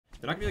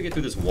They're not gonna be able to get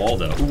through this wall,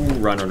 though. Ooh,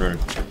 run, run, run.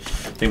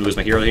 Think we lose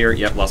my hero here?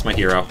 Yep, lost my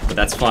hero, but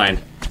that's fine.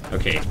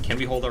 Okay, can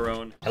we hold our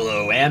own?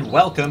 Hello, and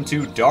welcome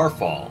to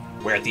Darfall,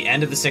 where at the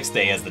end of the 6th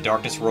day, as the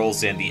darkness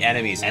rolls in, the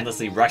enemies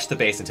endlessly rush the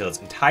base until it's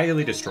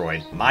entirely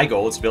destroyed. My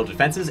goal is to build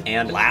defenses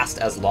and last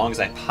as long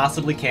as I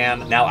possibly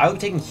can. Now, I will be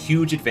taking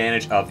huge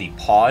advantage of the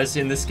pause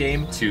in this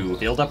game to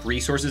build up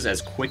resources as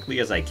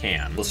quickly as I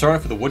can. We'll start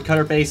off with a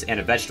woodcutter base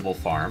and a vegetable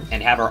farm,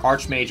 and have our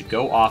archmage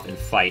go off and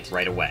fight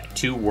right away.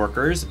 2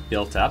 workers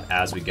built up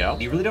as we go.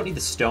 You really don't need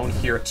the stone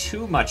here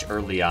too much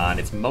early on.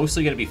 It's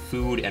mostly going to be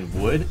food and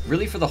wood.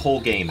 Really, for the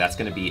whole game, that's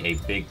going to be a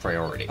big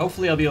priority.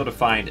 Hopefully, I'll be able to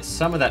find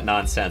some of that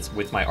nonsense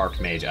with my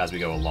archmage as we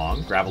go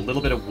along. Grab a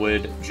little bit of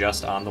wood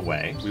just on the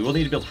way. We will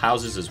need to build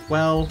houses as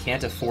well.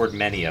 Can't afford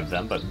many of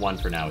them, but 1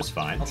 for now is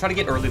fine. I'll try to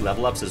get early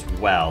level ups as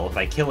well. If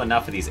I kill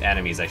enough of these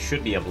enemies, I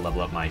should be able to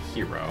level up my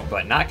hero.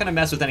 But not gonna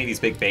mess with any of these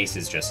big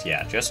bases just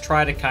yet. Just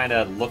try to kind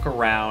of look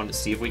around,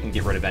 see if we can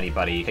get rid of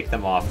anybody, pick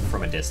them off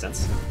from a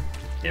distance.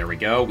 There we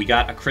go. We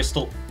got a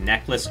crystal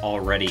necklace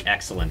already.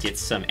 Excellent. Get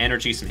some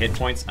energy, some hit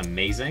points.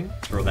 Amazing.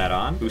 Throw that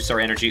on. Boost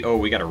our energy. Oh,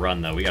 we gotta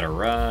run, though. We gotta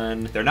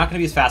run. They're not gonna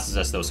be as fast as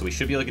us, though, so we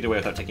should be able to get away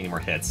without taking any more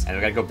hits. And we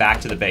gotta go back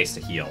to the base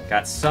to heal.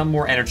 Got some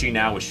more energy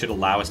now, which should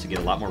allow us to get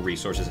a lot more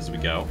resources as we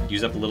go.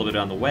 Use up a little bit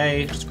on the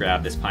way. Just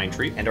grab this pine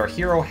tree. And our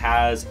hero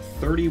has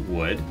 30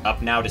 wood,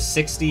 up now to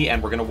 60,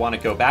 and we're gonna want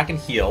to go back and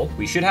heal.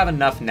 We should have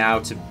enough now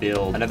to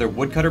build another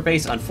woodcutter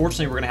base.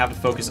 Unfortunately, we're gonna have to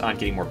focus on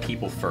getting more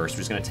people first,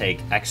 which is gonna take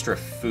extra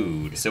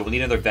food. So we'll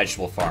need another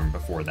vegetable farm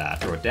before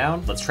that. Throw it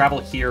down. Let's travel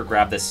here,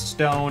 grab this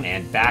stone,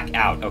 and back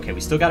out. Okay, we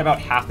still got about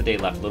half the day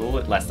left, a little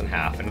bit less than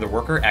half. Another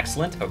worker,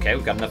 excellent. Okay,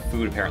 we've got enough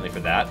food apparently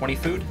for that. 20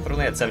 food, but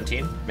only had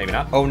 17. Maybe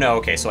not. Oh no,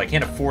 okay, so I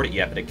can't afford it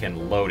yet, but it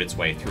can load its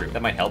way through.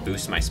 That might help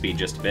boost my speed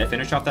just a bit.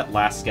 Finish off that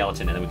last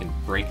skeleton, and then we can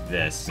break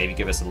this. Maybe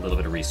give us a little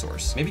bit of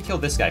resource. Maybe kill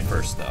this guy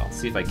first, though.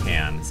 See if I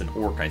can. It's an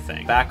orc, I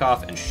think. Back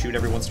off and shoot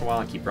every once in a while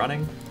and keep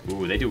running.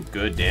 Ooh, they do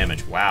good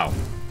damage. Wow.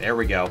 There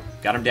we go.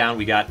 Got him down.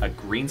 We got a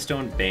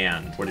greenstone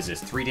band. What is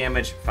this? 3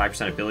 damage,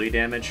 5% ability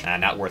damage.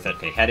 Not worth it.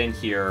 Okay, head in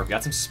here. We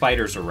got some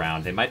spiders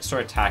around. They might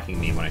start attacking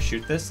me when I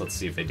shoot this. Let's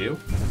see if they do.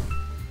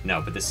 No,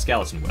 but this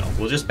skeleton will.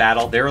 We'll just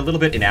battle. They're a little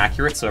bit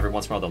inaccurate, so every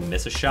once in a while they'll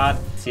miss a shot.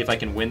 See if I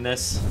can win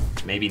this.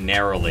 Maybe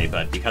narrowly,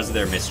 but because of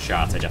their missed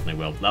shots, I definitely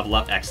will. Level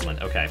up,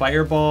 excellent. Okay,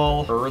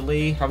 fireball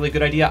early, probably a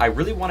good idea. I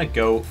really want to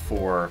go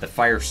for the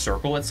fire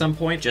circle at some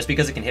point, just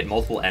because it can hit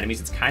multiple enemies.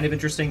 It's kind of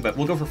interesting, but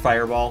we'll go for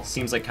fireball.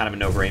 Seems like kind of a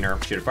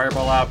no-brainer. Shoot a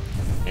fireball out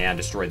and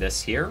destroy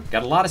this here.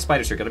 Got a lot of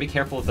spiders here. Gotta be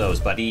careful of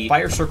those, but the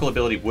fire circle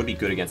ability would be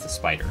good against the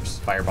spiders.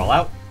 Fireball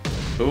out.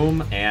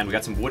 Boom, and we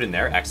got some wood in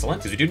there. Excellent.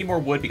 Because we do need more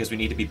wood because we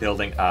need to be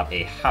building up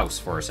a house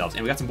for ourselves.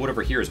 And we got some wood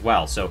over here as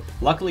well. So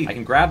luckily, I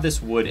can grab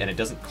this wood and it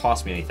doesn't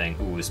cost me anything.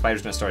 Ooh, the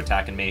spider's gonna start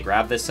attacking me.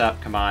 Grab this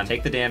up. Come on.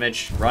 Take the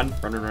damage. Run,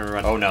 run, run, run,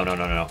 run. Oh, no, no,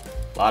 no, no, no.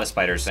 A lot of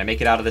spiders. Did I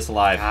make it out of this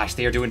alive? Gosh,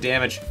 they are doing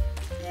damage.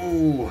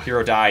 Ooh,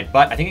 hero died,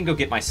 but I think I can go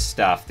get my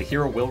stuff. The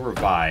hero will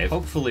revive,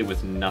 hopefully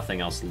with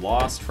nothing else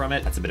lost from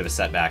it. That's a bit of a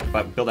setback,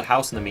 but build a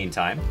house in the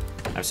meantime.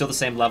 I'm still the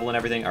same level and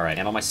everything. All right,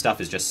 and all my stuff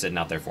is just sitting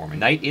out there for me.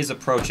 Night is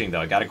approaching,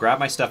 though. I gotta grab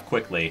my stuff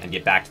quickly and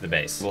get back to the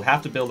base. We'll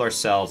have to build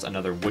ourselves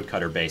another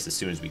woodcutter base as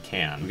soon as we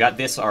can. We got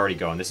this already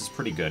going. This is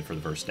pretty good for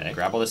the first day.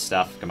 Grab all this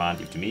stuff. Come on,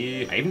 give it to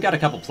me. I even got a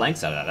couple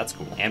planks out of that. That's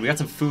cool. And we got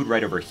some food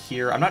right over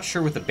here. I'm not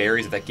sure with the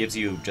berries if that gives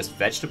you just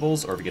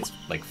vegetables or if it gets,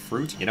 like,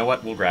 fruit. You know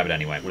what? We'll grab it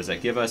anyway. What does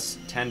that give us?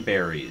 10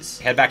 berries.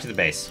 Head back to the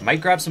base. Might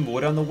grab some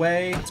wood on the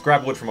way. Let's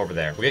grab wood from over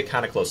there. We'll get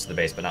kind of close to the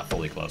base, but not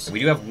fully close. We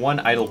do have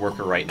 1 idle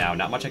worker right now.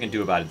 Not much I can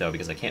do about it, though,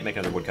 because I can't make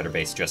another woodcutter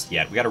base just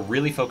yet. We got to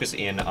really focus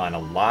in on a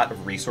lot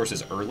of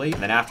resources early,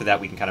 and then after that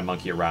we can kind of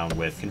monkey around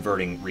with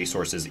converting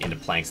resources into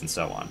planks and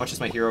so on. How much has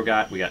my hero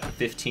got? We got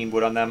 15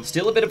 wood on them.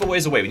 Still a bit of a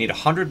ways away. We need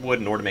 100 wood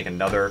in order to make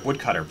another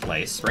woodcutter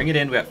place. Bring it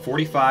in. We got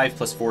 45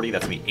 plus 40.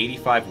 That's gonna be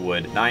 85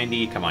 wood.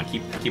 90. Come on,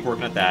 keep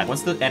working at that.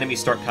 Once the enemies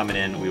start coming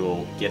in, we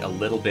will get a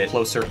little bit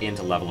closer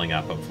into leveling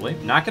up, hopefully.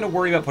 Not gonna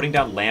worry about putting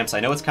down lamps. I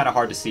know it's kind of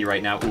hard to see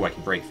right now. Ooh, I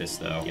can break this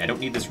though. Yeah, I don't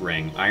need this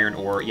ring. Iron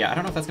ore. Yeah, I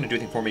don't know if that's gonna do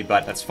anything for me,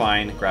 but that's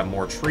fine. Grab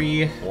more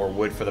tree, more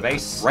wood for the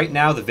base. Right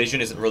now, the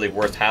vision isn't really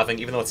worth having,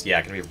 even though it's, yeah,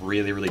 gonna be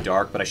really, really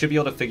dark, but I should be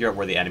able to figure out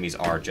where the enemies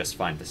are just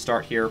fine at the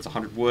start here. It's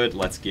 100 wood.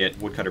 Let's get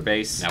woodcutter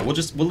base. Now, we'll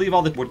leave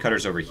all the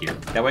woodcutters over here.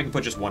 That way I can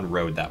put just 1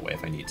 road that way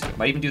if I need to.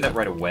 Might even do that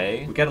right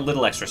away. We got a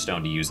little extra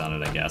stone to use on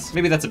it, I guess.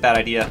 Maybe that's a bad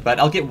idea, but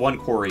I'll get 1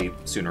 quarry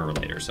sooner or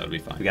later, so it'll be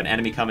fine. We got an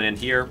enemy coming in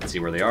here. Let's see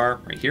where they are.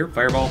 Right here.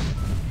 Fireball.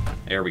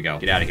 There we go.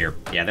 Get out of here.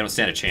 Yeah, they don't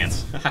stand a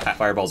chance.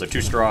 Fireballs are too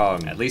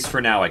strong. At least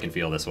for now, I can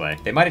feel this way.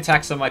 They might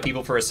attack some of my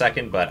people for a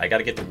second, but I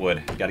gotta get the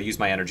wood. Gotta use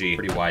my energy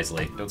pretty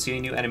wisely. Don't see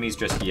any new enemies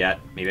just yet.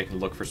 Maybe I can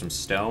look for some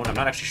stone. I'm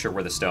not actually sure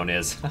where the stone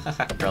is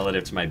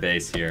relative to my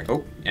base here.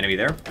 Oh, enemy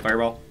there.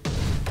 Fireball.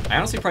 I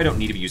honestly probably don't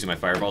need to be using my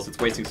fireballs. It's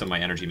wasting some of my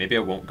energy. Maybe I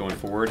won't going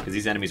forward because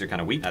these enemies are kind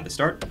of weak at the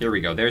start. Here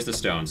we go. There's the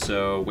stone.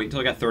 So wait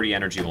until I got 30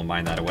 energy. We'll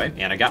mine that away.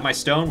 And I got my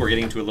stone. We're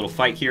getting into a little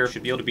fight here.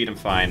 Should be able to beat them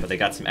fine, but they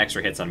got some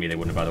extra hits on me they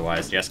wouldn't have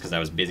otherwise, just because I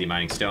was busy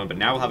mining stone. But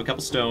now we'll have a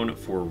couple stone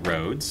for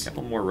roads. A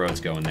couple more roads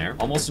going there.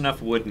 Almost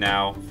enough wood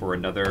now for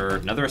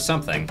another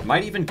something.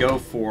 Might even go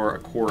for a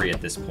quarry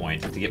at this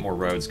point to get more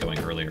roads going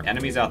earlier.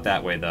 Enemies out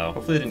that way though.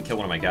 Hopefully they didn't kill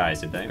one of my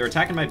guys, did they? They're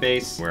attacking my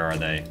base. Where are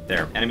they?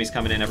 There. Enemies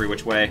coming in every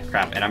which way.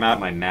 Crap. And I'm out of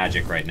my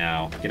magic right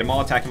now. Get them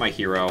all attacking my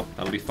hero.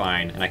 That'll be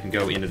fine. And I can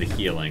go into the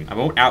healing. I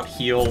won't out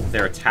heal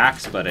their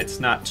attacks, but it's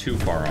not too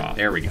far off.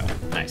 There we go.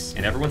 Nice.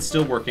 And everyone's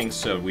still working,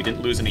 so we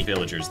didn't lose any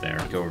villagers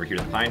there. Go over here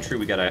to the pine tree.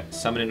 We gotta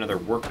summon another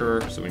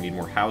worker, so we need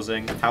more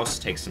housing. House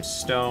takes some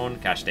stone.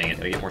 Gosh dang it.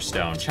 Gotta get more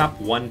stone. Chop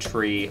one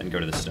tree and go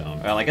to the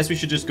stone. Well, I guess we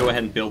should just go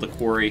ahead and build a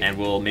quarry, and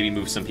we'll maybe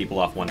move some people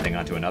off one thing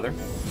onto another.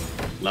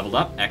 Leveled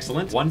up,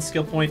 excellent. One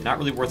skill point, not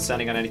really worth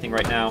sending on anything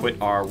right now.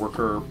 Put our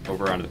worker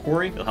over onto the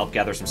quarry. It'll help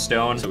gather some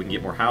stone so we can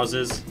get more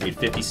houses. We need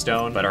 50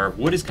 stone, but our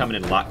wood is coming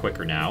in a lot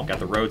quicker now. Got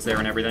the roads there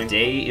and everything.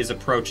 Day is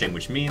approaching,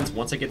 which means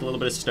once I get a little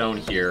bit of stone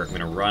here, I'm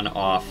gonna run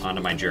off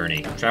onto my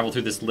journey. Travel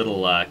through this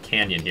little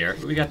canyon here.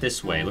 What do we got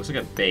this way? It looks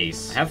like a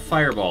base. I have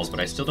fireballs, but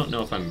I still don't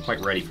know if I'm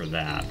quite ready for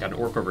that. Got an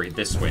orc over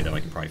this way though I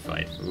can probably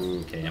fight.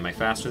 Ooh, okay, am I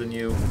faster than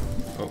you?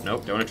 Oh,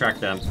 nope, don't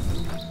attract them.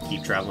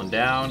 Keep traveling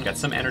down. Got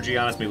some energy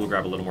on us. Maybe we'll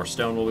grab a little more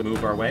stone while we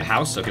move our way.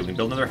 House. Okay, we can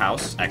build another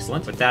house.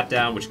 Excellent. Put that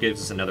down, which gives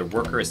us another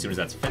worker as soon as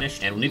that's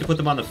finished. And we'll need to put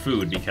them on the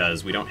food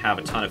because we don't have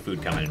a ton of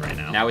food coming in right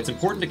now. Now, it's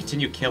important to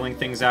continue killing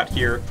things out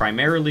here,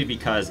 primarily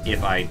because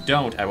if I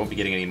don't, I won't be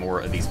getting any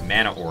more of these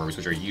mana orbs,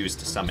 which are used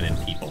to summon in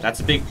people. That's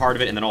a big part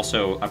of it, and then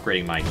also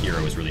upgrading my hero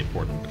is really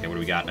important. Okay, what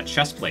do we got? A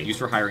chest plate used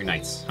for hiring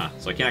knights. Huh,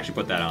 so I can't actually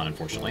put that on,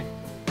 unfortunately.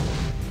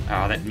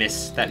 Oh, that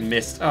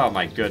missed. Oh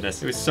my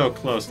goodness. It was so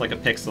close, like a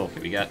pixel. Okay,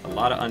 we got a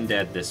lot of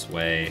undead this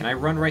way. Can I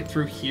run right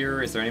through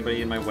here? Is there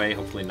anybody in my way?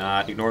 Hopefully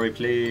not. Ignore me,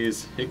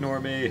 please. Ignore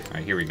me. All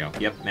right, here we go.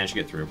 Yep, managed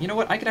to get through. You know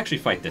what? I could actually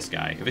fight this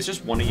guy. If it's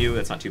just one of you,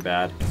 that's not too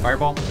bad.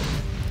 Fireball.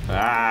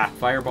 Ah,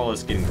 Fireball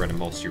is getting rid of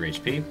most of your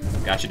HP.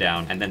 Got you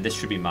down, and then this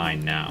should be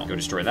mine now. Go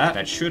destroy that.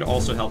 That should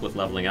also help with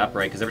leveling up,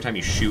 right? Because every time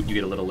you shoot, you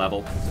get a little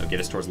level. So get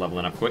us towards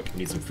leveling up quick. We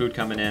need some food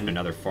coming in,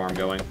 another farm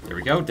going. There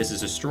we go. This is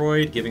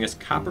destroyed, giving us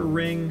copper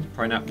ring.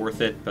 Probably not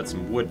worth it, but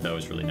some wood, though,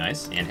 is really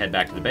nice. And head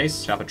back to the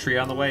base. Chop a tree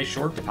on the way,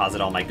 sure. Deposit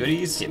all my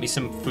goodies. Get me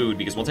some food,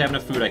 because once I have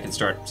enough food, I can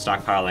start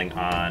stockpiling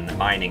on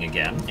mining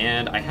again.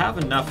 And I have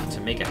enough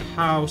to make a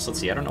house. Let's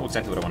see, I don't know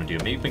exactly what I want to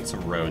do. Maybe make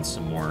some roads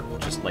some more.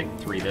 Just like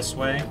 3 this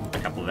way, a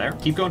couple there.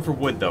 Keep going for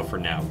wood, though, for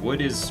now. Wood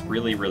is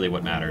really, really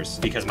what matters.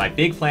 Because my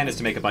big plan is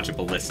to make a bunch of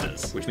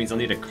ballistas, which means I'll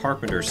need a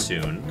carpenter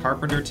soon.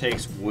 Carpenter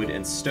takes wood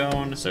and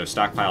stone, so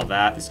stockpile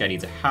that. This guy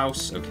needs a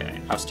house. Okay.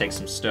 House takes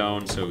some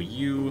stone, so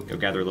you go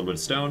gather a little bit of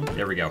stone.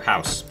 There we go.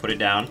 House. Put it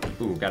down.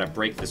 Ooh, gotta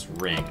break this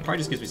ring. Probably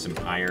just gives me some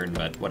iron,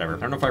 but whatever. I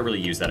don't know if I really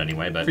use that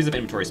anyway, but frees up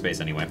inventory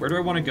space anyway. Where do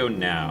I want to go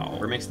now?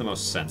 Where makes the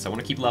most sense? I want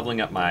to keep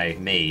leveling up my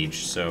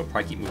mage, so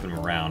probably keep moving him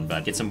around,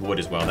 but get some wood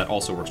as well. That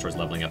also works towards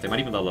leveling up. They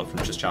might even level up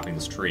from just chopping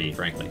this tree,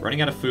 frankly.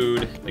 Running out of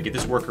food. I get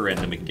this worker in,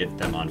 then we can get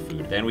them on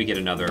food. Then we get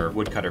another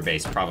woodcutter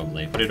base,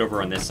 probably. Put it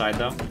over on this side,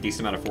 though.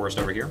 Decent amount of forest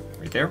over here,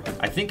 right there.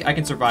 I think I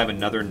can survive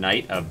another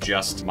night of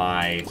just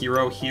my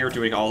hero here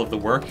doing all of the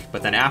work,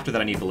 but then after that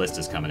I need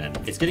ballistas coming in.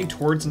 It's getting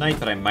towards night,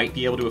 but I might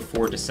be able to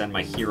afford to send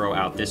my hero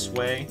out this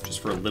way,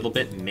 just for a little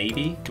bit,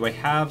 maybe. Do I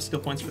have skill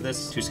points for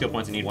this? 2 skill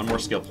points. I need 1 more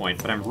skill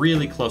point, but I'm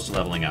really close to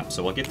leveling up,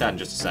 so we'll get that in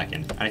just a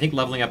second. And I think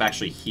leveling up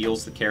actually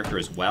heals the character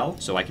as well,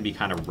 so I can be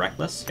kind of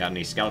reckless. Got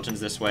any skeletons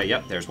this way?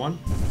 Yep, there's one.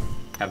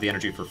 Have the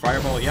energy for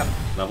Fireball, yep.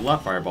 Level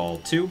up, Fireball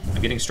 2.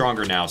 I'm getting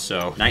stronger now,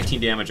 so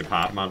 19 damage a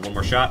pop. Come on, 1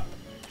 more shot.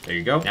 There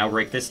you go. Now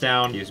break this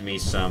down. Gives me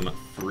some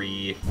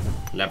free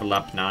level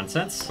up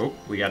nonsense. Oh,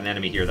 we got an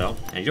enemy here, though.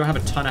 And you don't have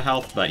a ton of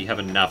health, but you have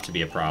enough to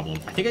be a problem.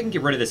 I think I can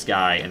get rid of this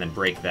guy and then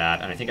break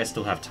that, and I think I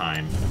still have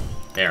time.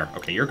 There.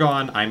 Okay, you're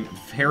gone. I'm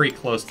very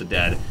close to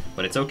dead,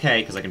 but it's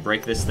okay, because I can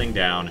break this thing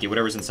down, get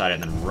whatever's inside it,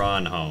 and then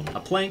run home. A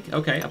plank.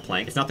 Okay, a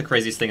plank. It's not the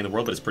craziest thing in the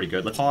world, but it's pretty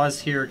good. Let's pause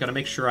here. Gotta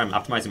make sure I'm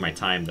optimizing my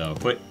time, though.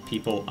 Put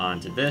people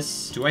onto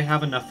this. Do I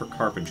have enough for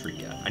carpentry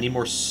yet? I need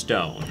more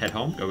stone. Head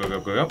home. Go, go, go,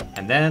 go, go.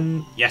 And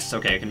then, yes,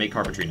 okay, I can make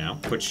carpentry now.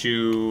 Put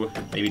you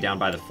maybe down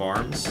by the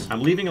farms.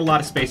 I'm leaving a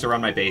lot of space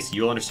around my base.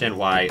 You'll understand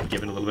why,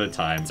 given a little bit of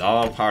time. It's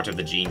all part of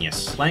the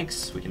genius.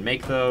 Planks, we can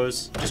make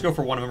those. Just go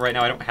for one of them right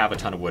now. I don't have a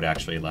ton of wood,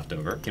 actually, left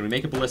over. Can we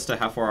make a ballista?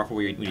 How far off are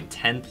we? We need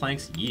 10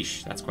 planks?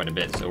 Yeesh, that's quite a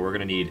bit. So we're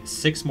gonna need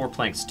 6 more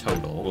planks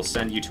total. We'll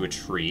send you to a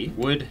tree.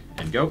 Wood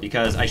and go.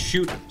 Because I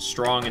shoot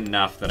strong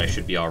enough that I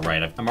should be all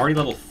right. I'm already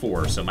level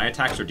 4, so my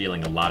attacks are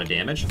dealing a lot of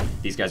damage.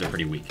 These guys are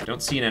pretty weak. I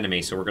don't see an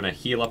enemy, so we're gonna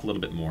heal up a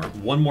little bit more.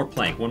 One more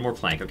plank.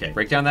 Okay,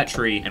 break down that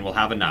tree, and we'll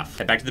have enough.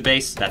 Head back to the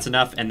base. That's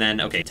enough. And then,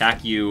 okay,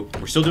 attack you.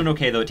 We're still doing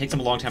okay, though. It takes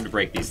them a long time to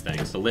break these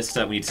things.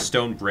 Ballista, we need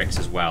stone bricks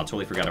as well.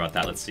 Totally forgot about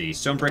that. Let's see.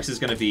 Stone bricks is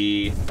gonna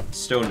be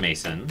stone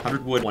mason.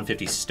 100 wood, 150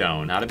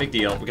 stone. Not a big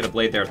deal. We got a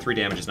blade there. 3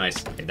 damage is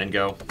nice. Okay, then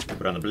go.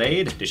 Put on the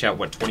blade. Dish out,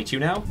 what, 22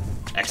 now?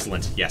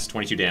 Excellent. Yes,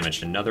 22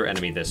 damage. Another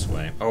enemy this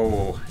way.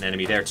 Oh, an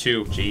enemy there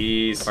too.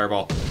 Jeez.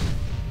 Fireball.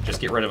 Just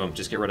get rid of them.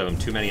 Just get rid of them.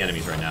 Too many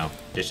enemies right now.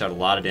 Dish out a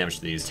lot of damage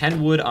to these.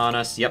 10 wood on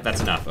us. Yep,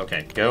 that's enough.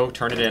 Okay, go.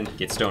 Turn it in.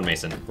 Get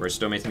Stonemason. Where's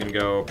Stonemason gonna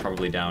go?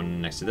 Probably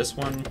down next to this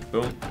one.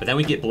 Boom. But then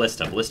we get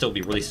Ballista. Ballista will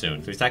be really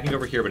soon. So he's attacking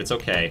over here, but it's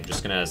okay.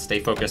 Just gonna stay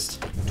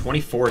focused.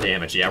 24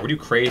 damage. Yeah, we're doing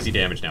crazy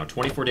damage now.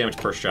 24 damage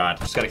per shot.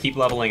 Just gotta keep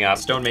leveling up.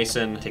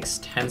 Stonemason takes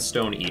 10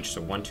 stone each.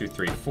 So 1, 2,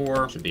 3,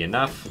 4. Should be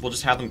enough. We'll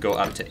just have them go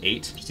up to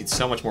 8. Just need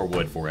so much more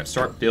wood for it.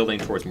 Start building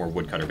towards more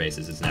woodcutter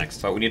bases is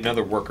next. But we need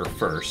another worker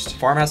first.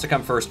 Farm has to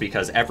come first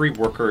because every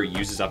worker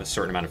uses up a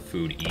certain amount of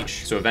food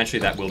each. So eventually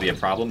that will be a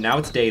problem. Now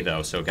it's day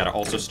though, so gotta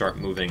also start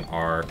moving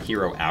our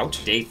hero out.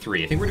 Day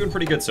 3. I think we're doing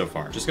pretty good so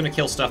far. Just gonna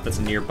kill stuff that's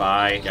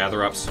nearby,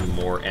 gather up some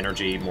more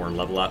energy, more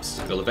level ups.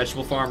 Build a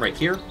vegetable farm right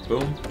here.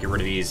 Boom. Get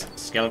rid of these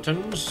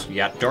skeletons. We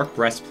got dark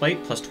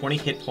breastplate, plus 20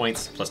 hit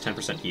points, plus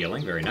 10%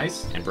 healing. Very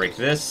nice. And break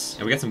this.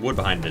 And we got some wood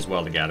behind it as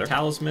well to gather.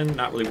 Talisman,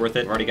 not really worth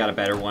it. We've already got a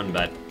better one,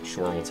 but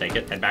sure, we'll take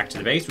it. Head back to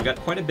the base. We got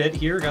quite a bit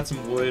here. Got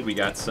some wood. We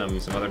got some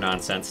other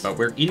nonsense, but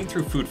we're eating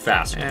through food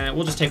fast. And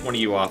we'll just take one of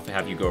you off to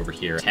have you go over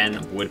here. 10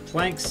 wood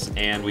planks,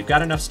 and we've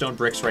got enough stone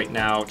bricks right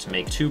now to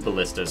make 2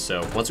 ballistas.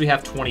 So once we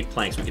have 20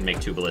 planks, we can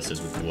make 2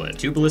 ballistas with wood.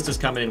 2 ballistas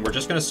coming in. We're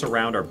just gonna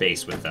surround our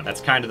base with them.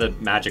 That's kind of the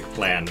magic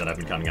plan that I've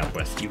been coming up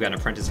with. You got an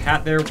apprentice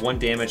hat there. 1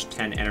 damage,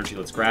 10 energy.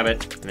 Let's grab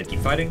it, and then keep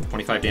fighting.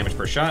 25 damage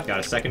per shot. Got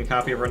a second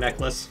copy of our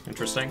necklace.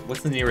 Interesting.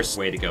 What's the nearest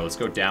way to go? Let's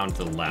go down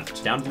to the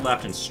left. Down to the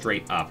left and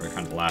straight up are kind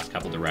of the last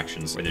couple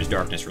directions where there's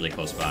darkness really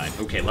close by.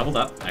 Okay, leveled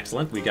up.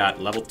 Excellent. We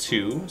got level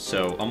 2,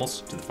 so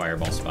almost to the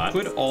fireball spot.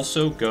 Could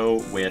also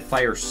go with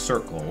fire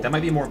circle. That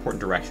might be a more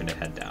important direction to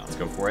head down. Let's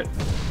go for it.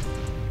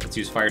 Let's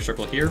use fire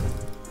circle here.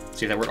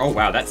 See if that works. Oh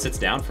wow, that sits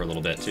down for a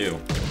little bit too.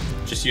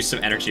 Just use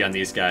some energy on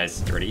these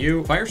guys. Get rid of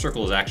you. Fire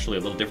circle is actually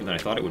a little different than I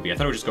thought it would be. I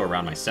thought it would just go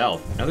around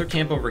myself. Another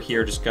camp over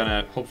here, just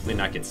gonna hopefully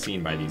not get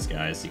seen by these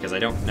guys because I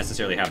don't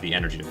necessarily have the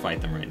energy to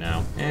fight them right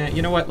now.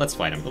 You know what? Let's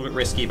fight them. A little bit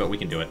risky, but we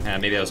can do it.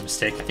 Maybe that was a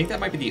mistake. I think that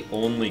might be the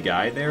only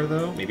guy there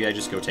though. Maybe I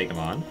just go take them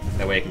on.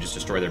 That way I can just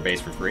destroy their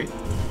base for free.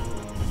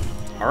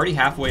 Already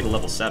halfway to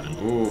level 7.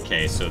 Ooh,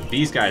 okay, so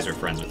these guys are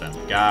friends with them.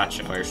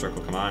 Gotcha. Fire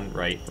circle, come on,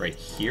 right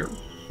here.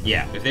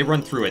 Yeah, if they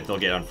run through it, they'll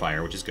get on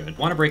fire, which is good.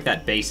 Want to break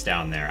that base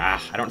down there.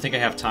 I don't think I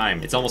have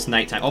time. It's almost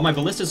nighttime. Oh, my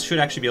ballistas should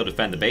actually be able to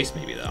defend the base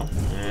maybe, though.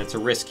 It's a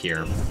risk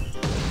here.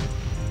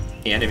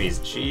 Enemies,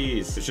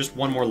 jeez. There's just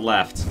one more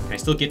left. Can I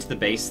still get to the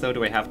base, though?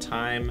 Do I have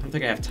time? I don't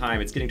think I have time.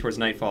 It's getting towards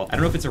nightfall. I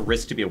don't know if it's a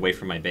risk to be away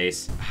from my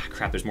base.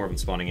 Crap, there's more of them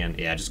spawning in.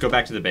 Yeah, just go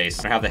back to the base.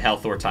 I don't have the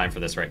health or time for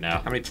this right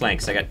now. How many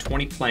planks? I got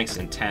 20 planks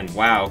and 10.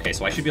 Wow, okay,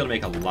 so I should be able to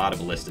make a lot of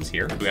ballistas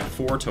here. We got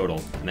 4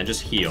 total. And then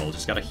just heal.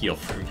 Just gotta heal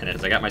for a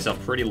minute. I got myself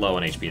pretty low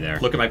on HP there.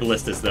 Look at my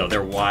ballistas, though.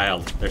 They're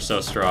wild. They're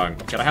so strong.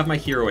 Gotta have my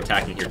hero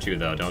attacking here, too,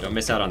 though. Don't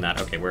miss out on that.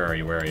 Okay, where are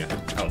you? Where are you?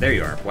 Oh, there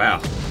you are.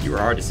 Wow. You were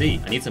hard to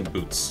see. I need some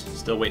boots.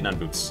 Still waiting on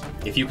boots.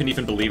 If you can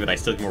even believe it, I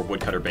still have more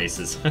woodcutter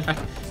bases.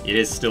 It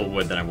is still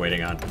wood that I'm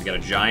waiting on. We got a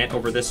giant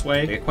over this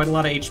way. They got quite a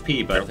lot of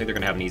HP, but I don't think they're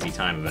gonna have an easy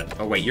time of it.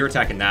 Oh wait, you're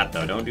attacking that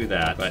though. Don't do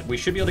that. But we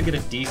should be able to get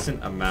a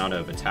decent amount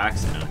of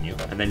attacks in on you.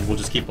 And then we'll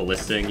just keep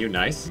ballisting you.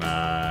 Nice. Come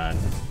on.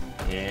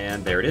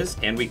 And there it is.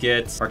 And we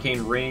get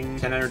Arcane Ring,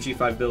 10 energy,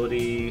 5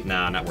 ability.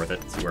 Nah, not worth it.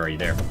 Let's see, where are you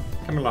there?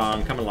 Come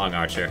along,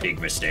 Archer. Big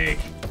mistake.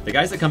 The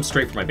guys that come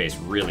straight from my base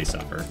really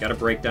suffer. Gotta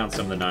break down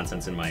some of the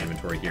nonsense in my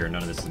inventory here.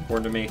 None of this is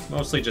important to me.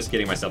 Mostly just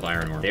getting myself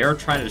iron ore. They are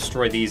trying to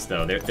destroy these,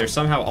 though. They're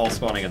somehow all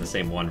spawning on the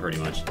same one, pretty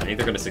much. I think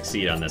they're gonna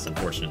succeed on this,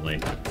 unfortunately.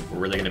 We're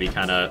really gonna be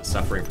kind of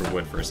suffering for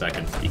wood for a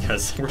second,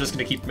 because we're just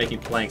gonna keep making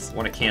planks. I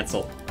want to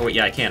cancel. Oh, wait,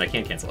 yeah, I can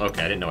cancel.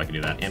 Okay, I didn't know I could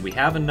do that. And we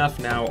have enough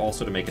now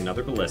also to make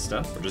another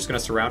ballista. We're just gonna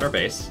surround our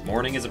base.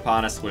 Morning is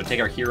upon us. We're gonna take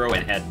our hero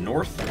and head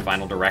north, the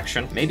final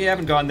direction. Maybe I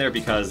haven't gone there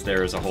because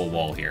there's a whole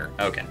wall here.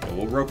 Okay, but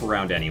we'll rope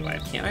around anyway.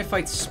 Can I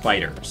fight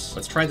spiders?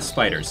 Let's try the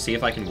spiders, see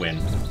if I can win.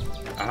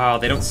 Oh,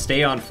 they don't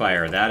stay on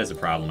fire. That is a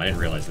problem. I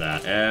didn't realize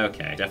that.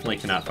 Okay, definitely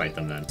cannot fight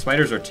them then.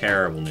 Spiders are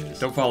terrible news.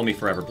 Don't follow me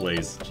forever,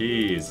 please.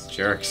 Jeez,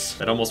 jerks.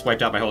 That almost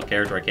wiped out my whole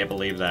character. I can't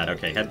believe that.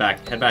 Okay, head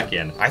back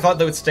in. I thought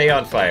they would stay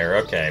on fire.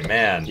 Okay,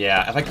 man.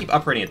 Yeah, if I keep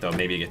upgrading it though,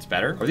 maybe it gets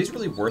better. Are these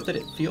really worth it?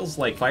 It feels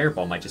like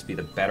Fireball might just be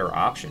the better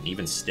option,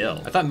 even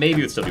still. I thought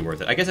maybe it would still be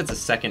worth it. I guess it's a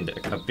second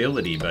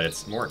ability, but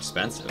it's more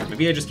expensive.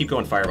 Maybe I just keep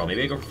going Fireball.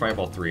 Maybe I go for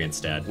Fireball 3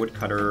 instead.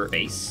 Woodcutter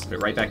base. Put it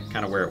right back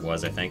kind of where it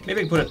was, I think.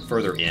 Maybe I can put it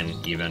further in,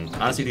 even.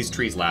 Honestly, these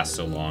trees last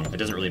so long. It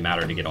doesn't really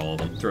matter to get all of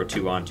them. Throw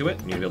 2 onto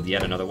it. Need to build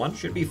yet another one.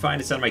 Should be fine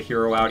to send my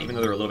hero out, even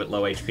though they're a little bit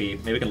low HP.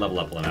 Maybe we can level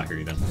up while I'm out here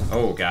even.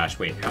 Oh gosh,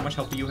 wait, how much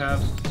health do you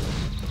have?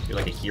 You're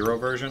like a hero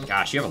version?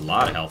 Gosh, you have a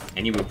lot of health,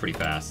 and you move pretty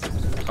fast.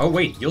 Oh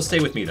wait, you'll stay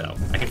with me though.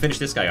 I can finish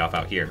this guy off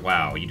out here.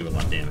 Wow, you do a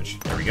lot of damage.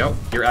 There we go.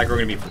 Your aggro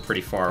gonna be from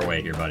pretty far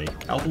away here, buddy.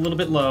 Health a little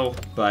bit low,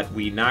 but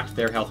we knocked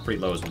their health pretty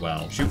low as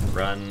well. Shoot,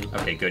 run.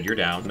 Okay, good, you're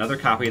down. Another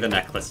copy of the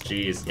necklace,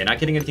 jeez. Yeah, not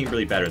getting anything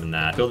really better than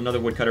that. Build another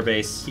woodcutter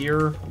base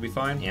here, we'll be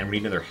fine. And we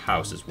need another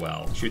house as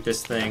well. Shoot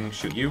this thing,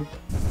 shoot you.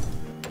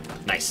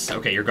 Nice,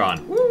 okay, you're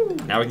gone. Woo!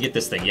 Woo! Now we can get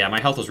this thing. Yeah, my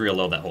health was real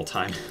low that whole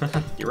time.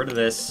 Get rid of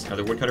this.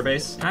 Another woodcutter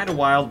base. Kind of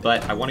wild,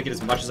 but I want to get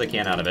as much as I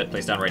can out of it.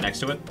 Place down right next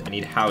to it. I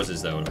need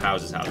houses, though.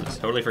 Houses.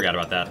 Totally forgot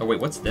about that. Oh, wait,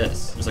 what's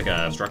this? There's like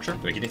a structure.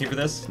 Do I get anything for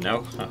this?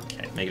 No?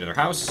 Okay. Make another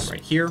house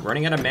right here.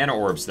 Running out of mana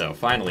orbs, though.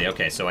 Finally.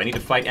 Okay, so I need to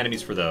fight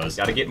enemies for those.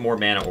 Gotta get more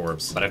mana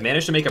orbs. But I've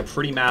managed to make a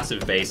pretty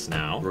massive base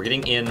now. We're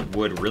getting in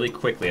wood really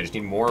quickly. I just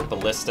need more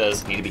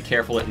ballistas. Need to be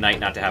careful at night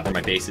not to have one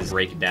of my bases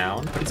break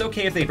down. But it's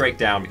okay if they break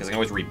down because I can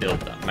always rebuild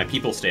them. My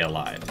people stay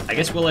alive. I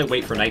guess while I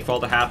wait for nightfall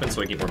to happen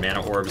so I get more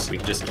mana orbs, we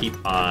can just keep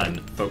on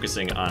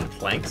focusing on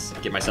planks.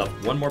 Get myself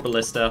one more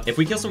ballista. If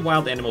we kill some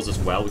wild animals as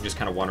well, we just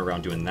kind of wander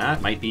around doing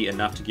that. Might be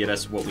enough to get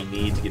us what we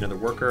need to get another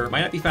worker.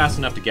 Might not be fast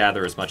enough to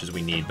gather as much as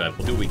we need, but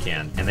we'll do what we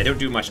can. And they don't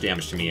do much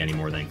damage to me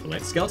anymore, thankfully.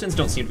 Skeletons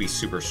don't seem to be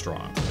super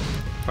strong.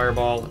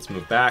 Fireball, let's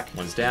move back.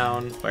 One's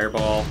down.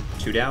 Fireball,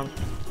 2 down.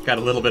 Got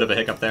a little bit of a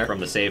hiccup there from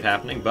the save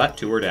happening, but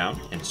 2 are down.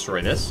 And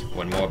destroy this.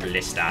 One more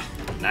ballista.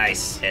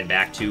 Nice. Head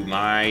back to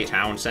my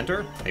town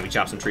center. Maybe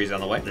chop some trees on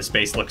the way. This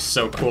base looks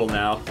so cool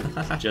now.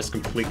 Just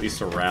completely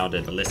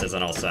surrounded. Ballistas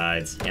on all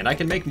sides. And I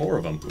can make more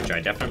of them, which I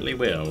definitely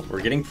will.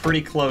 We're getting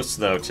pretty close,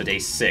 though, to day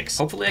 6.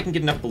 Hopefully I can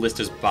get enough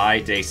ballistas by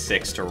day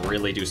 6 to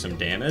really do some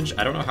damage.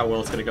 I don't know how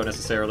well it's going to go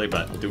necessarily,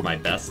 but I'll do my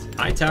best.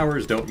 High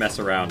towers don't mess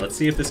around. Let's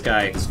see if this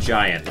guy is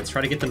giant. Let's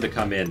try to get them to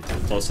come in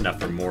close enough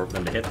for more of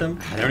them to hit them.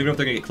 I don't even know if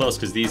they're going to get close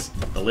because these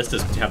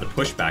ballistas have the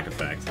pushback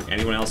effect.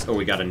 Anyone else? Oh,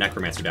 we got a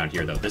necromancer down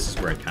here, though. This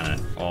is where it kind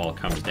of all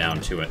comes down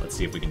to it. Let's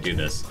see if we can do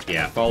this.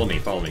 Yeah, follow me,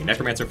 follow me.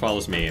 Necromancer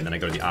follows me, and then I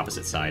go to the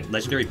opposite side.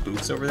 Legendary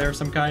boots over there of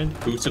some kind?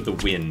 Boots of the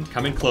wind.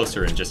 Come in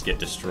closer and just get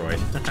destroyed.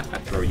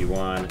 Throw you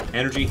on.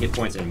 Energy, hit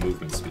points, and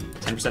movement speed.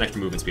 10% extra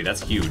movement speed.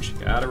 That's huge.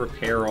 Gotta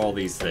repair all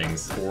these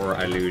things before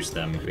I lose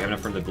them. Do we have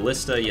enough from the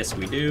ballista? Yes,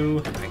 we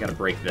do. I gotta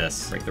break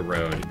this. Break the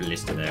road.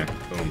 Ballista there.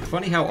 Boom.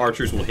 Funny how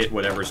archers will hit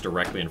whatever's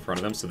directly in front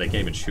of them, so they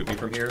can't even shoot me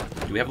from here.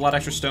 Do we have a lot of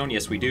extra stone?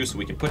 Yes, we do, so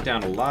we can put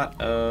down a lot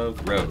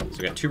of roads.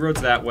 So we got 2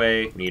 roads that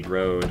way. We need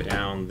road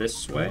down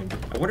this way.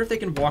 I wonder if they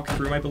can walk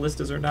through my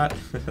ballistas or not.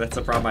 That's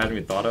a problem I haven't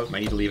even thought of.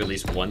 Might need to leave at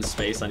least one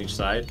space on each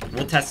side.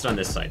 We'll test it on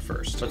this side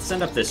first. Let's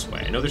send up this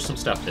way. I know there's some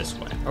stuff this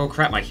way. Oh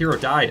crap, my hero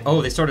died.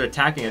 Oh, they started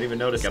attacking. I didn't even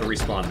notice. Gotta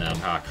respawn them.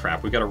 Ah,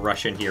 crap. We gotta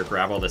rush in here,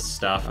 grab all this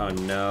stuff. Oh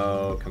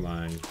no, come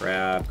on.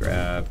 Grab,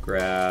 grab,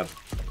 grab.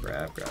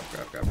 Grab, grab,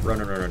 grab, grab. Run,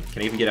 run, run, run.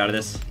 Can I even get out of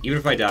this? Even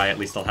if I die, at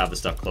least I'll have the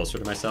stuff closer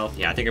to myself.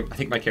 Yeah, I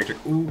think my character...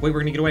 Ooh, wait, we're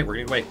gonna get away. We're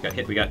gonna get away. Got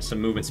hit. We got some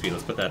movement speed.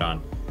 Let's put that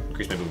on.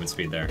 Increase my movement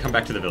speed there. Come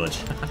back to the village.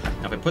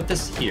 Now, if I put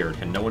this here,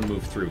 can no one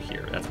move through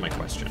here? That's my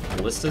question.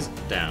 Ballista's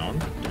down.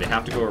 Do they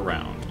have to go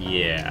around?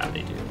 Yeah,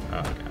 they do.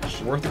 Oh,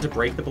 gosh. Worth it to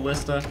break the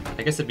ballista?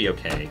 I guess it'd be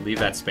okay. Leave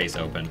that space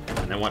open.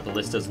 And I want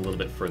ballistas a little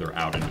bit further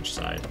out on each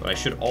side. But I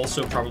should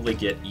also probably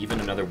get even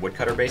another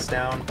woodcutter base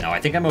down. Now,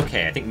 I think I'm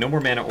okay. I think no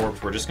more mana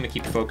orbs. We're just going to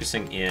keep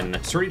focusing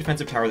in. Sturdy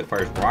defensive tower that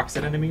fires rocks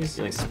at enemies,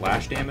 dealing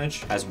splash damage.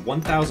 Has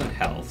 1,000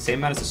 health. Same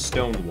amount as a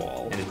stone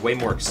wall. And is way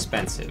more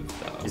expensive,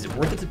 though. Is it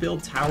worth it to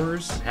build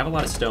towers? I have a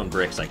lot of stone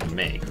bricks I can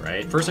make,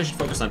 right? First, I should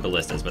focus on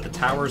ballistas, but the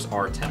towers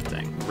are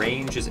tempting.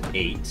 Range is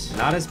 8.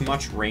 Not as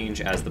much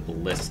range as the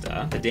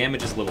ballista. The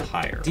damage is a little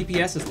higher.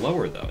 DPS is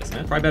lower, though, isn't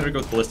it? Probably better to go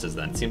with ballistas,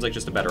 then. It seems like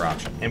just a better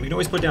option. And we can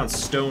always put down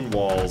stone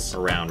walls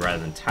around rather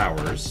than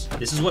towers.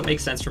 This is what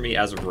makes sense for me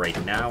as of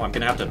right now. I'm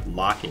gonna have to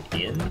lock it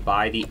in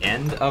by the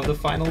end of the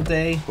final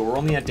day, but we're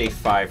only at day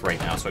 5 right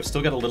now, so I've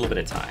still got a little bit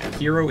of time.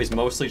 Hero is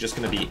mostly just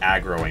gonna be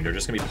aggroing. They're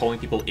just gonna be pulling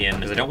people in,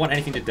 because I don't want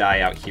anything to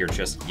die out here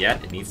just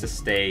yet. It needs to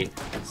stay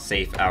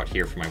safe out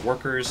here for my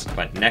workers,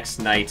 but next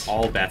night,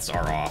 all bets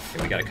are off.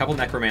 Okay, we got a couple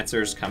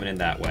necromancers coming in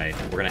that way.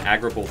 We're gonna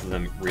aggro both of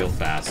them real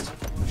fast.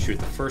 Shoot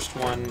the first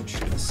one,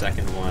 shoot the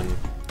second one.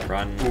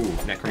 Run.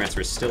 Ooh,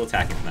 necromancer is still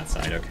attacking from that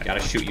side. Okay, gotta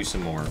shoot you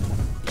some more.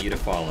 You to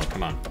follow.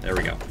 Come on. There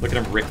we go. Look at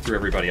him rip through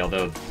everybody,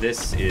 although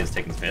this is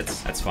taking some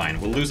hits. That's fine.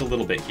 We'll lose a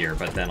little bit here,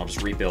 but then I'll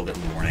just rebuild it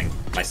in the morning.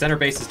 My center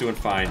base is doing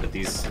fine, but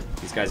these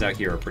guys out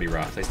here are pretty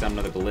rough. Place down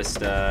another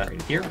ballista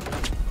right here.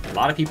 A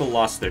lot of people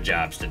lost their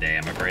jobs today,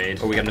 I'm afraid.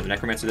 Oh, we got another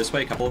necromancer this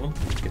way, a couple of them.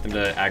 Get them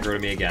to aggro to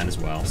me again as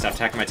well. Stop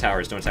attacking my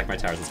towers. Don't attack my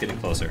towers. Let's get in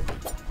closer.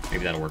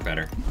 Maybe that'll work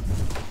better.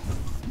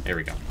 There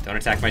we go. Don't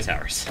attack my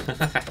towers.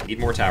 Need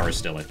more towers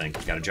still, I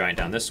think. Got a giant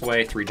down this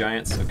way. 3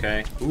 giants.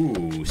 Okay.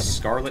 Ooh,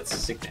 Scarlet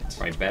Signet.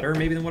 Probably better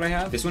maybe than what I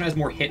have. This one has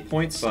more hit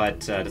points, but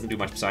doesn't do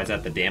much besides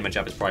that. The damage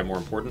up is probably more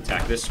important.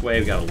 Attack this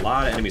way. We got a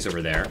lot of enemies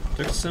over there.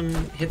 Took some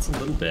hits a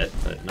little bit,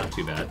 but not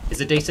too bad.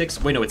 Is it day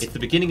 6? Wait, no, it's the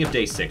beginning of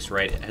day 6,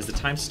 right? Has the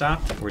time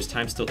stopped, or is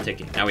time still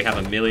ticking? Now we have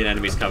a million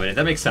enemies coming in.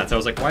 That makes sense. I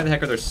was like, why the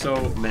heck are there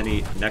so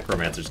many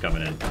necromancers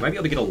coming in? I might be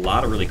able to get a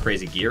lot of really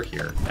crazy gear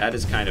here. That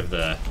is kind of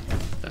the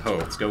hope.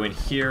 Let's go in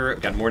here.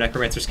 Got more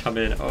necromancers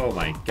coming in. Oh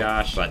my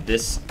gosh. But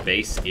this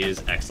base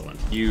is excellent.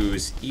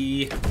 Use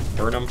E.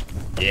 Burn them.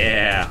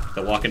 Yeah.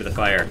 They'll walk into the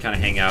fire. Kind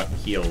of hang out,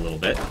 heal a little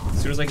bit.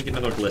 As soon as I can get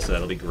another ballista,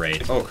 that'll be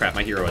great. Oh crap,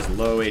 my hero has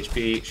low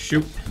HP.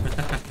 Shoot.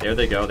 There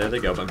they go. There they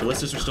go. But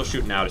ballistas are still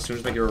shooting out. As soon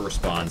as my hero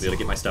responds, I'll be able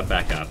to get my stuff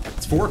back up.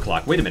 It's 4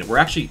 o'clock. Wait a minute. We're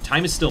actually,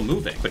 time is still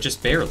moving, but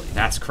just barely.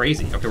 That's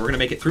crazy. Okay, we're going to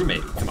make it through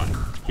maybe. Come on.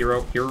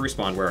 Hero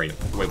respawn, where are you?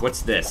 Wait,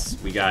 what's this?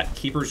 We got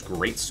Keeper's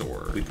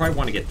Greatsword. We probably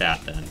want to get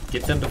that then.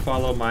 Get them to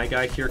follow my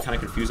guy here, kind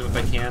of confuse them if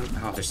I can.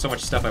 Oh, there's so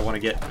much stuff I want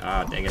to get.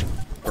 Ah, dang it.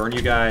 Burn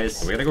you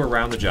guys. We gotta go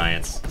around the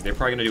giants. They're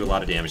probably gonna do a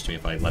lot of damage to me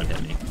if I let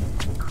them hit me.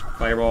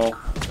 Fireball.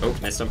 Oh,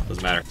 missed him.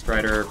 Doesn't matter.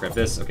 Strider, grab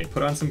this. Okay,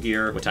 put on some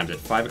gear. What time is it?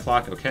 5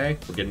 o'clock. Okay,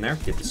 we're getting there.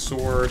 Get the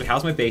sword.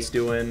 How's my base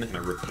doing? Can I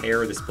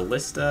repair this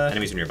ballista?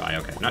 Enemies are nearby.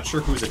 Okay. Not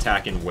sure who's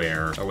attacking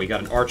where. Oh, we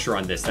got an archer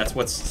on this. That's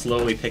what's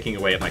slowly picking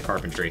away at my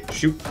carpentry.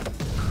 Shoot.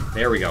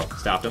 There we go.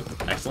 Stopped him.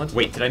 Excellent.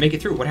 Wait, did I make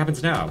it through? What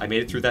happens now? I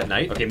made it through that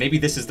night? Okay, maybe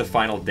this is the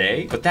final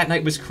day, but that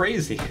night was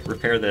crazy.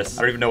 Repair this.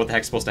 I don't even know what the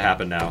heck's supposed to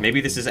happen now.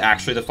 Maybe this is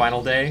actually the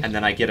final day, and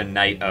then I get a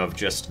night of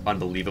just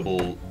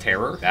unbelievable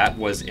terror. That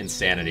was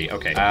insanity.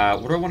 Okay,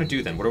 what do I want to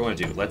do then? What do I want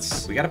to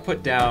do? We gotta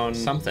put down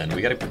something.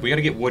 We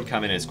gotta get wood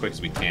coming in as quick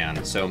as we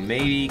can. So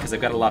maybe, because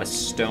I've got a lot of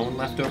stone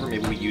left over,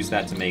 maybe we use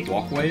that to make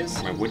walkways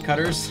for my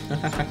woodcutters.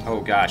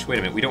 Oh gosh, wait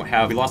a minute.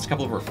 We lost a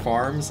couple of our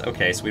farms.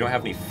 Okay, so we don't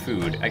have any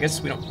food. I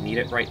guess we don't need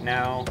it right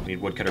now. We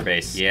need woodcutter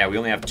base. Yeah, we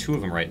only have 2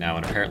 of them right now,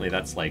 and apparently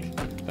that's like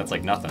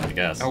nothing, I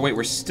guess. Oh wait,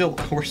 we're still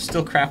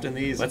crafting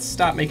these. Let's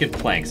stop making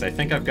planks. I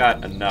think I've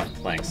got enough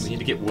planks. We need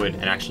to get wood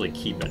and actually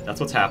keep it. That's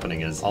what's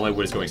happening, is all my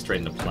wood is going straight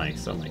into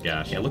planks. Oh my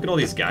gosh. Yeah, look at all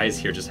these guys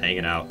here just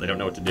hanging out. They don't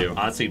know what to do.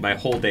 Honestly, my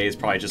whole day is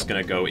probably just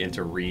gonna go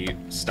into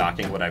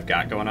restocking what I've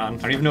got going on. I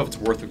don't even know if it's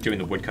worth doing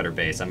the woodcutter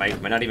base. I might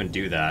not even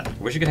do that. I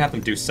wish I could have them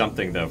do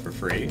something though for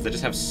free. They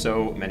just have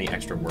so many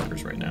extra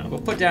workers right now.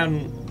 We'll put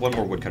down 1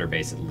 more woodcutter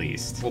base at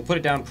least. We'll put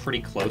it down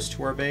pretty close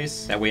to our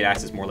base. That way it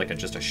acts as more like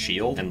just a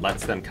shield and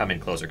lets them come in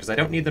closer, because I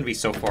don't need them to be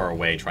so far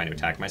away trying to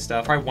attack my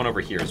stuff. Probably 1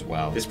 over here as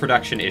well. This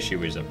production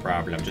issue is a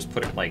problem. Just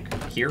put it like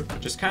here.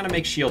 Just kind of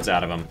make shields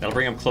out of them. That'll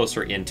bring them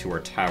closer into our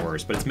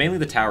towers, but it's mainly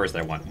the towers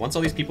that I want. Once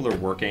all these people are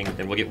working,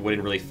 then we'll get wood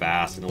in really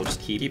fast, and we'll just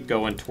keep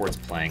going towards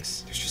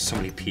planks. There's just so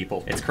many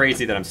people. It's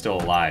crazy that I'm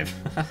still alive.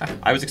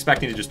 I was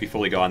expecting to just be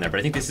fully gone there, but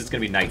I think this is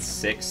gonna be night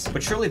 6.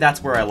 But surely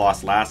that's where I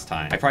lost last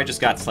time. I probably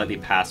just got slightly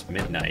past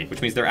midnight,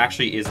 which means there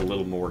actually is a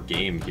little more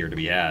game here to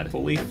be had.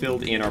 Fully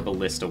filled in our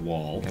ballista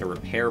wall. Gotta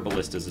repair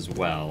ballistas as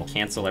well.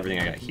 Cancel everything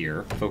I got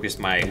here. Focus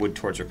my wood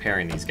towards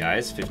repairing these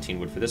guys. 15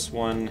 wood for this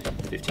one,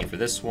 15 for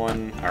this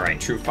one. All right,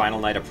 true final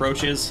night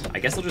approaches. I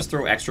guess I'll just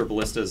throw extra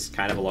ballistas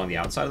kind of along the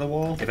outside of the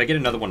wall. If I get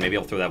another one, maybe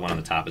I'll throw that one on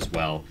the top as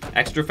well.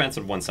 Extra defense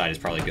on one side is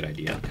probably a good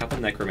idea. A couple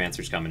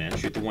necromancers coming in.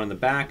 Shoot the one in the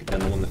back, then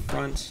the one in the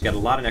front. Got a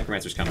lot of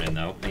necromancers coming in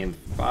though. Any in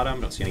the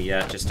bottom, don't see any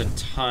yet. Just a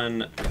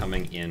ton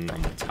coming in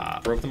from the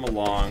top. Broke them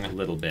along a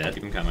little bit.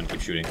 Keep them coming,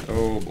 keep shooting.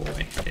 Oh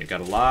boy. Okay,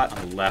 got a lot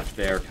on the left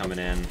there coming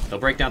in. They'll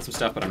break down some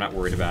stuff, but I'm not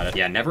worried about it.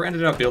 Yeah, never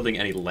ended up building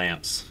any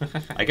lamps.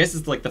 I guess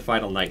it's like the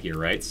final night here,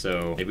 right?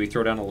 So maybe we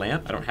throw down a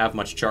lamp. I don't have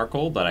much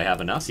charcoal, but I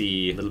have enough.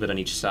 See a little bit on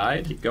each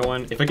side. Keep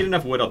going. If I get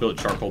enough wood, I'll build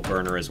a charcoal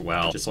burner as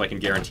well, just so I can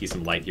guarantee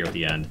some light here at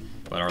the end.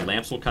 But our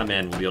lamps will come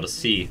in. We'll be able to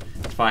see,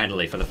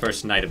 finally, for the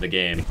first night of the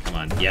game. Come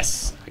on.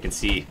 Yes, I can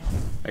see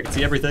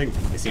everything.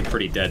 They seem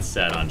pretty dead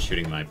set on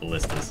shooting my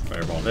ballistas.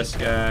 Fireball this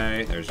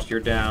guy. There's your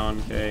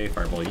down. Okay,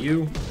 fireball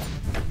you.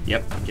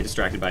 Yep, get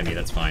distracted by me,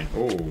 that's fine.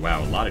 Oh,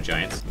 wow, a lot of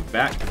giants. Move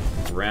back,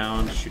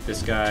 around, shoot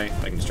this guy.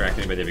 If I can distract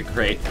anybody, that'd be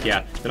great.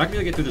 Yeah, they're not gonna be able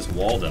to get through this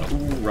wall, though.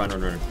 Ooh, run.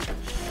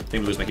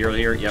 Think I'm lose my hero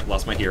here. Yep,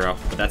 lost my hero,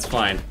 but that's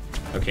fine.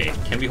 Okay,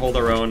 can we hold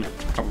our own?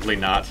 Probably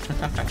not.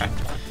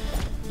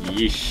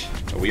 Yeesh.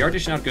 But we are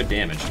dishing out good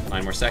damage.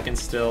 9 more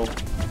seconds still.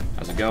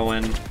 How's it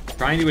going?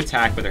 Trying to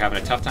attack, but they're having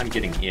a tough time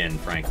getting in,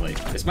 frankly.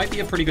 This might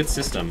be a pretty good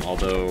system,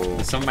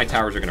 although some of my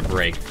towers are going to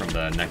break from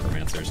the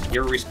necromancers.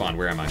 Hero respawn,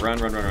 where am I?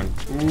 Run.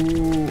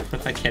 Ooh,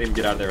 I can't even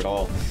get out of there at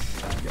all.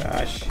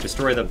 Gosh.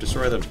 Destroy them.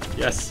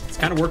 Yes, it's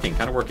kind of working.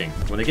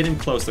 When they get in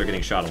close, they're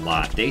getting shot a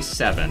lot. Day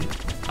 7.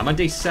 I'm on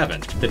day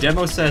 7. The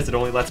demo says it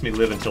only lets me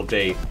live until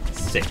day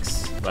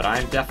 6, but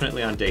I'm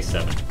definitely on day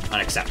 7.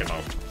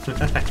 Unacceptable.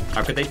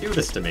 How could they do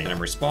this to me? And I'm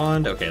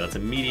respond. Okay, let's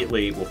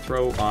immediately, we'll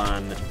throw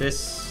on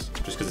this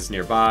just because it's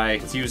nearby.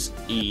 Let's use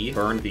E,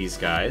 burn these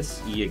guys.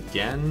 E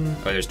again.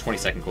 Oh, there's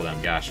 20-second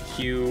cooldown, gosh.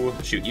 Q,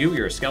 shoot you,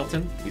 you're a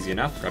skeleton. Easy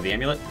enough. Grab the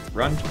amulet,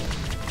 run.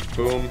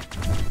 Boom.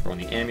 Throw on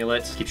the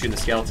amulet. Keep shooting the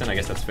skeleton, I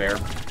guess that's fair.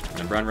 And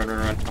then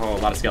run. Oh,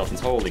 a lot of skeletons.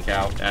 Holy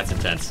cow, that's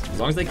intense. As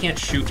long as they can't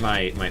shoot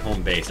my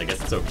home base, I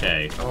guess it's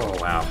okay. Oh,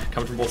 wow.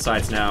 Coming from both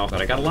sides now,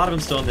 but I got a lot of them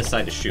still on this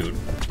side to shoot.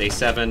 Day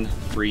 7,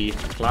 3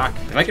 o'clock.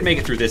 If I could make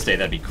it through this day,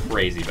 that'd be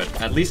crazy,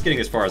 but at least getting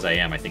as far as I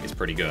am, I think is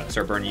pretty good.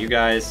 Start burning you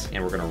guys,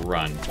 and we're gonna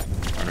run.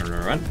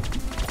 Run.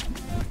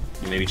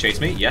 You maybe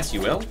chase me? Yes,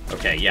 you will.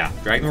 Okay, yeah.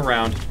 Drag them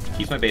around,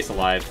 keeps my base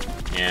alive,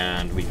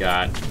 and we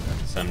got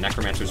some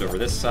necromancers over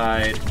this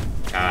side.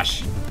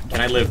 Gosh. Can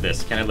I live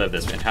this?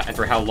 And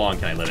for how long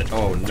can I live it?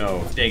 Oh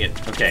no, dang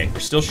it. Okay, we're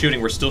still shooting,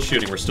 we're still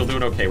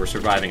doing okay, we're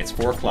surviving. It's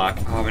 4 o'clock.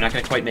 Oh, we're not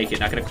gonna quite make it,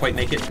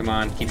 Come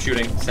on, keep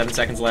shooting. 7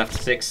 seconds left.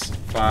 6,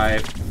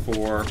 5,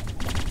 4,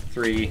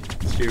 3,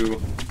 2,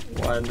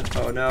 1.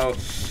 Oh no.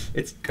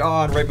 It's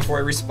gone right before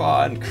I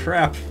respawn.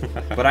 Crap.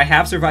 But I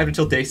have survived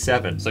until day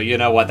 7. So you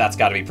know what? That's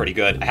gotta be pretty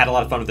good. I had a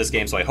lot of fun with this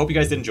game, so I hope you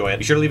guys did enjoy it.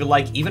 Be sure to leave a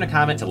like, even a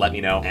comment to let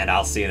me know, and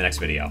I'll see you in the next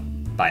video.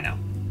 Bye now.